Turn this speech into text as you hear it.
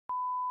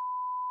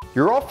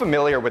You're all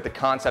familiar with the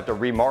concept of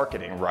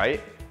remarketing, right?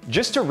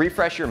 Just to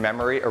refresh your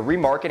memory, a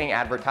remarketing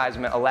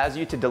advertisement allows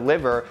you to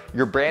deliver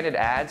your branded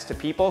ads to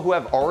people who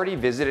have already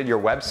visited your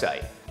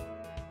website.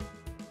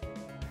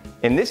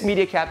 In this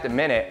Media Captain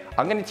Minute,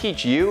 I'm going to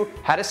teach you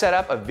how to set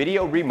up a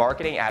video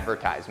remarketing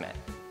advertisement.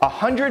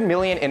 100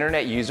 million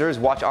internet users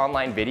watch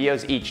online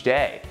videos each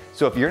day,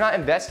 so if you're not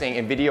investing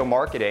in video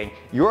marketing,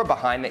 you're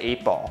behind the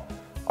 8 ball.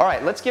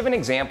 Alright, let's give an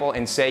example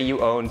and say you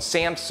own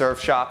Sam's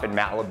Surf Shop in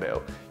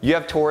Malibu. You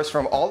have tourists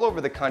from all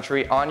over the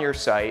country on your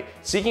site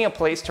seeking a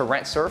place to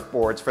rent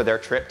surfboards for their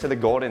trip to the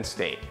Golden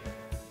State.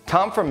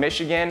 Tom from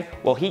Michigan,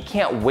 well, he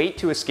can't wait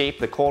to escape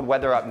the cold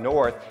weather up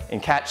north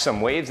and catch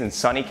some waves in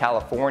sunny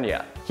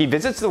California. He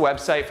visits the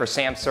website for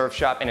Sam's Surf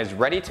Shop and is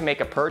ready to make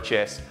a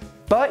purchase,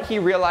 but he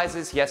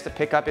realizes he has to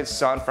pick up his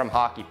son from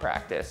hockey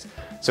practice.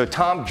 So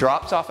Tom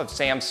drops off of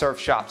Sam's Surf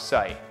Shop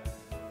site.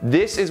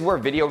 This is where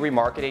video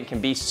remarketing can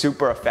be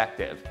super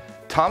effective.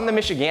 Tom the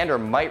Michigander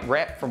might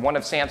rent from one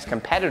of Sam's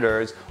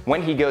competitors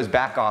when he goes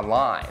back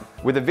online.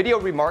 With a video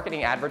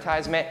remarketing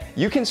advertisement,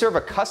 you can serve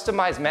a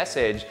customized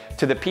message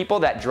to the people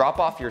that drop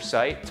off your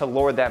site to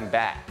lure them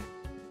back.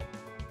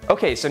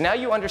 Okay, so now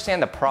you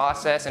understand the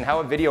process and how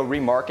a video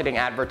remarketing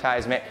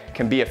advertisement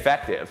can be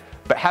effective.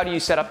 But how do you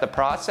set up the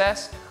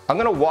process? I'm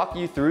going to walk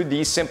you through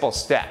these simple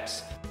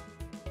steps.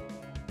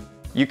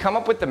 You come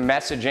up with the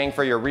messaging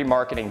for your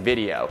remarketing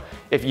video.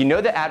 If you know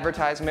the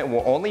advertisement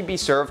will only be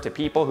served to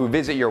people who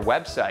visit your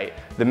website,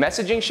 the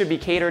messaging should be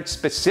catered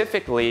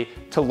specifically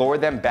to lure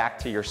them back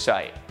to your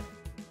site.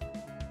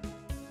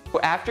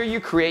 After you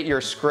create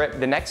your script,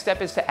 the next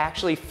step is to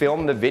actually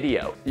film the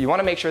video. You want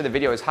to make sure the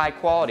video is high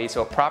quality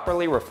so it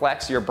properly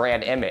reflects your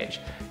brand image.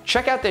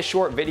 Check out this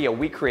short video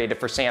we created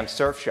for Sam's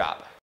Surf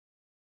Shop.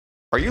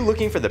 Are you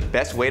looking for the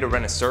best way to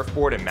rent a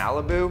surfboard in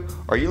Malibu?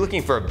 Are you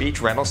looking for a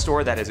beach rental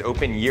store that is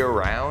open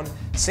year-round?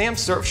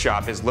 Sam's Surf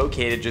Shop is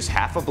located just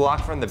half a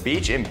block from the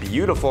beach in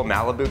beautiful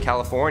Malibu,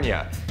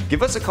 California.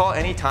 Give us a call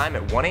anytime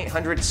at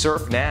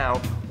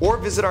 1-800-SURF-NOW or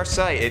visit our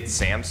site at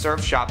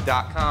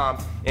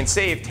samsurfshop.com and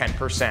save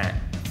 10%.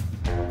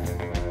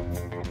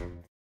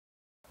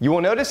 You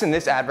will notice in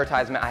this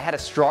advertisement I had a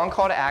strong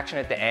call to action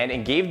at the end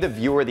and gave the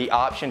viewer the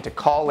option to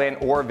call in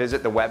or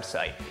visit the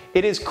website.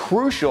 It is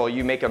crucial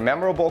you make a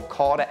memorable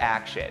call to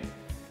action.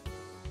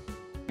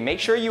 Make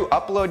sure you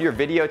upload your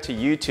video to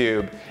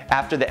YouTube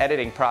after the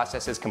editing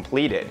process is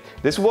completed.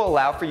 This will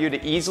allow for you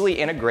to easily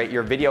integrate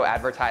your video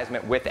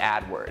advertisement with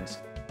AdWords.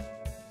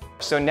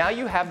 So now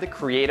you have the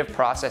creative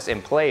process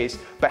in place,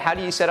 but how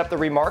do you set up the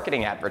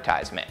remarketing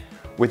advertisement?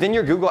 Within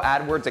your Google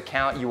Adwords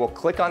account, you will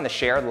click on the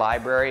shared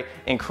library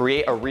and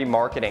create a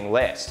remarketing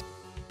list.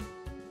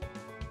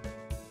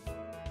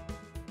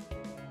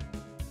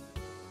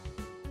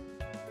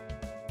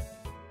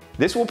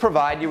 This will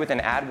provide you with an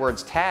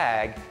AdWords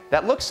tag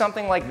that looks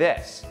something like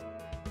this.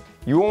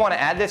 You will want to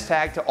add this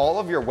tag to all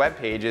of your web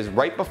pages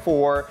right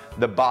before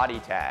the body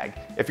tag.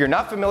 If you're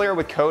not familiar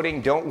with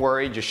coding, don't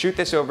worry, just shoot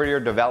this over to your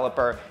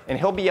developer and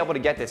he'll be able to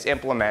get this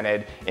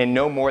implemented in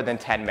no more than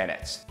 10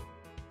 minutes.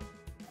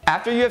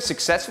 After you have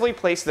successfully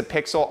placed the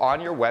pixel on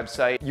your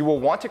website, you will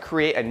want to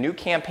create a new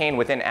campaign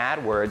within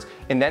AdWords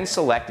and then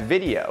select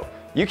video.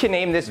 You can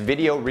name this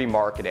video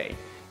remarketing.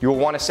 You will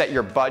want to set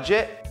your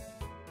budget,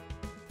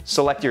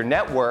 select your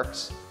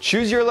networks,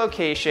 choose your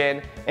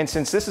location, and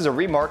since this is a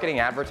remarketing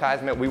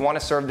advertisement, we want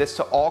to serve this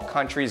to all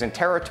countries and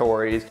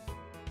territories.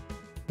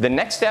 The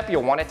next step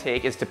you'll want to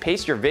take is to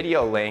paste your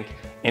video link,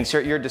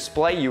 insert your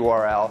display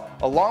URL,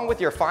 along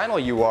with your final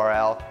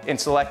URL, and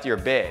select your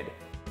bid.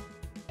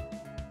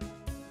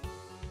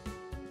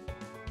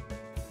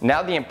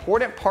 Now the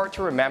important part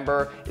to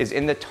remember is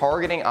in the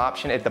targeting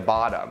option at the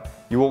bottom.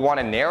 You will want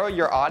to narrow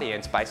your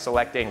audience by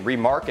selecting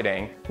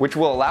remarketing, which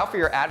will allow for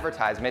your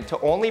advertisement to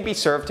only be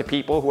served to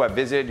people who have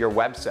visited your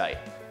website.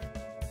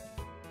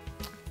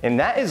 And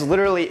that is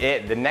literally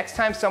it. The next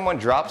time someone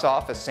drops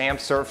off a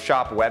Sam's Surf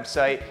Shop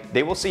website,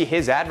 they will see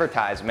his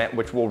advertisement,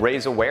 which will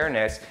raise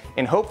awareness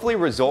and hopefully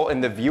result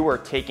in the viewer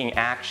taking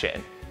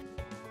action.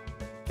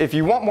 If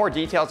you want more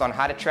details on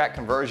how to track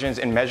conversions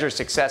and measure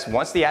success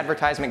once the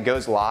advertisement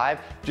goes live,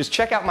 just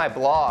check out my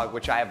blog,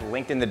 which I have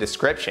linked in the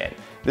description.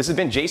 This has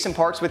been Jason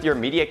Parks with your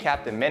Media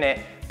Captain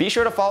Minute. Be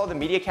sure to follow the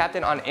Media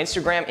Captain on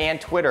Instagram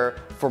and Twitter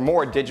for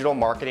more digital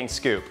marketing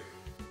scoop.